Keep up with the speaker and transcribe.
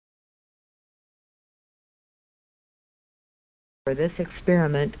For this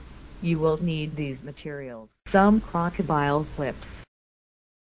experiment, you will need these materials: some crocodile clips,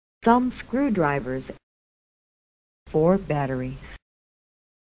 some screwdrivers, 4 batteries,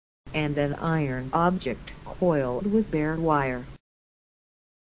 and an iron object coiled with bare wire.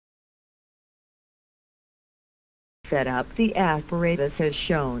 Set up the apparatus as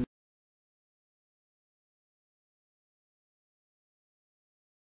shown.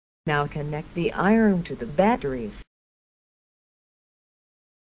 Now connect the iron to the batteries.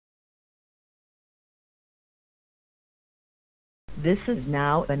 This is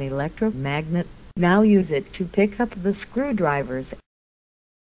now an electromagnet. Now use it to pick up the screwdrivers.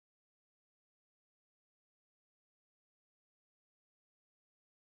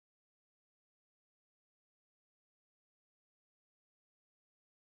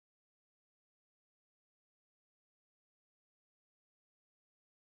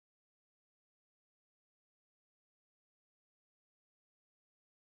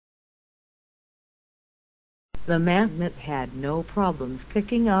 The magnet had no problems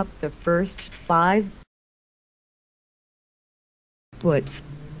picking up the first 5 puts.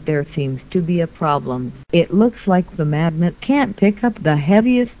 There seems to be a problem. It looks like the magnet can't pick up the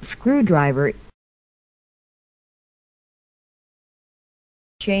heaviest screwdriver.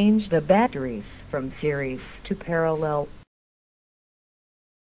 Change the batteries from series to parallel.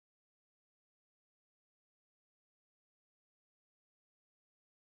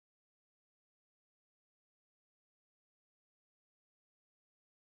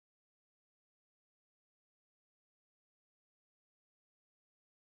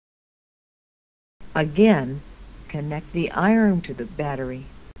 Again, connect the iron to the battery.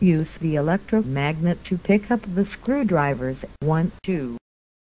 Use the electromagnet to pick up the screwdrivers. 1, 2,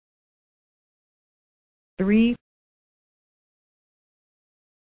 3,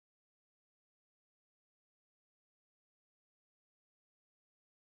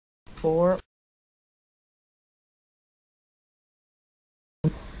 4.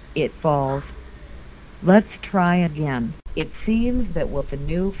 It falls. Let's try again. It seems that with the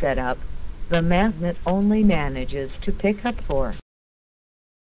new setup, the magnet only manages to pick up 4.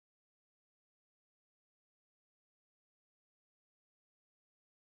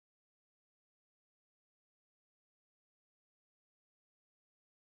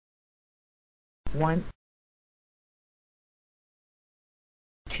 One,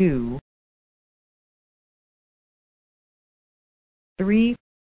 2, 3,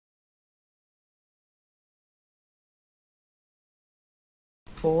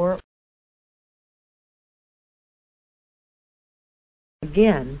 4.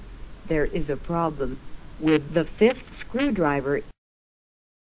 Again, there is a problem with the 5th screwdriver.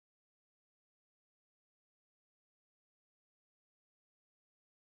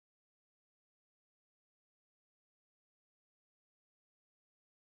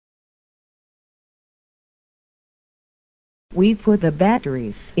 We put the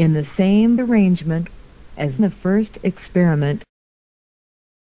batteries in the same arrangement as the first experiment.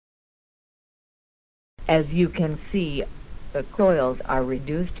 As you can see, the coils are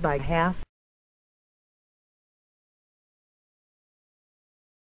reduced by half.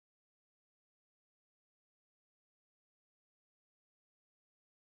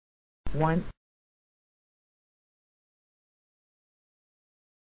 One,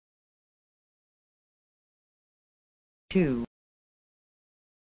 2,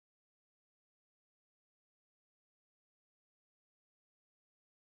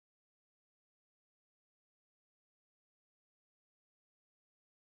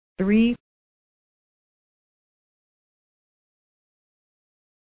 3, 4.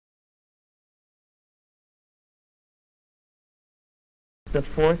 The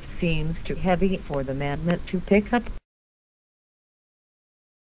 4th seems too heavy for the magnet to pick up.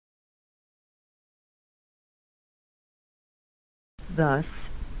 Thus,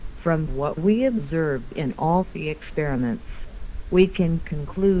 from what we observed in all the experiments, we can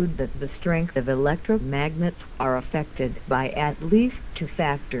conclude that the strength of electromagnets are affected by at least 2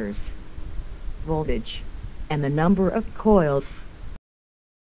 factors: voltage and the number of coils.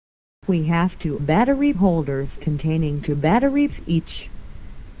 We have 2 battery holders containing 2 batteries each,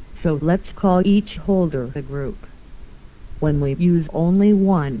 so let's call each holder a group. When we use only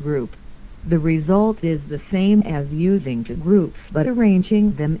one group, the result is the same as using 2 groups but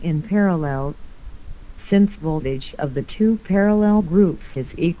arranging them in parallel. Since voltage of the 2 parallel groups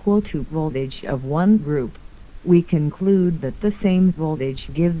is equal to voltage of one group, we conclude that the same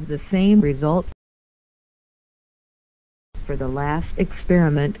voltage gives the same result. For the last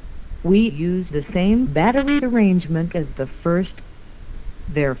experiment, we use the same battery arrangement as the first.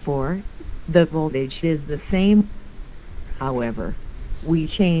 Therefore, the voltage is the same. However, we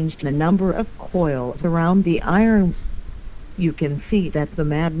changed the number of coils around the iron. You can see that the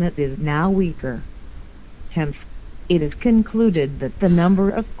magnet is now weaker. Hence, it is concluded that the number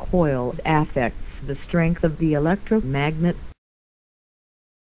of coils affects the strength of the electromagnet.